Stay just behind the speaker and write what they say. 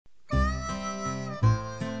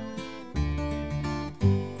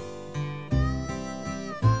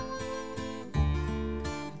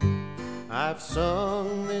I've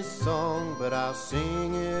sung this song, but I'll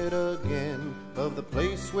sing it again, of the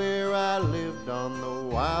place where I lived on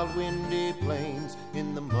the wild windy plains,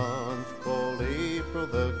 in the month called April,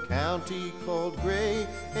 the county called Gray.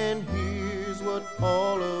 And here's what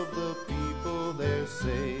all of the people there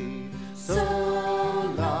say. So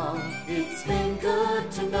long, it's been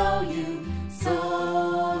good to know you. So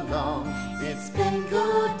long, it's been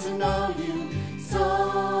good to know you. So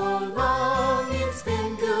long, it's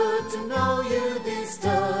been good to know you. This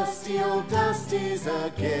dusty old dusty's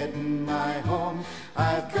a-getting my home.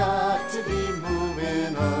 I've got to be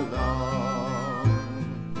moving along.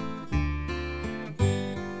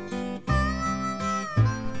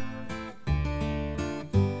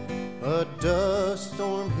 A dust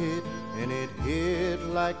storm hit, and it hit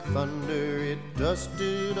like thunder. It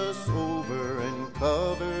dusted us over and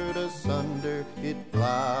covered us under. It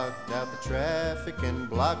blocked out the traffic and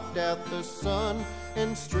blocked out the sun,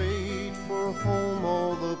 and straight for home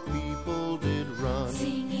all the people did run,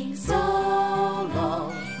 singing, so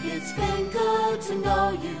long, it's been good to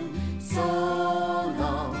know you. So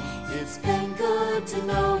long, it's been good to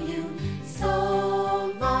know you.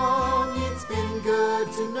 So long, it's been good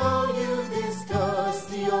to know you. This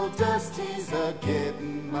dusty old dusty's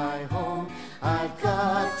a-getting my home. I've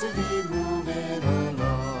got to be moving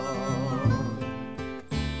along.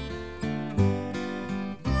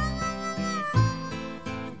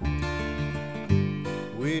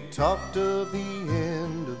 We talked of the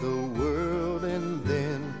end of the world, and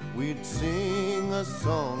then we'd sing a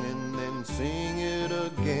song and then sing it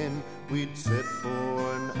again. We'd sit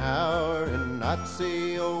for an hour and not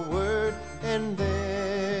say a word, and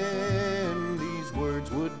then these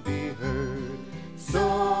words would be heard. So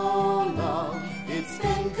long, it's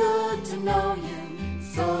been good to know you.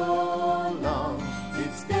 So long,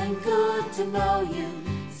 it's been good to know you.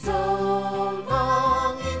 So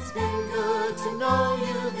long, it's been good to know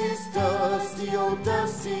you. This dusty old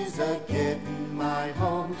dusty's a-getting my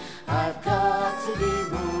home.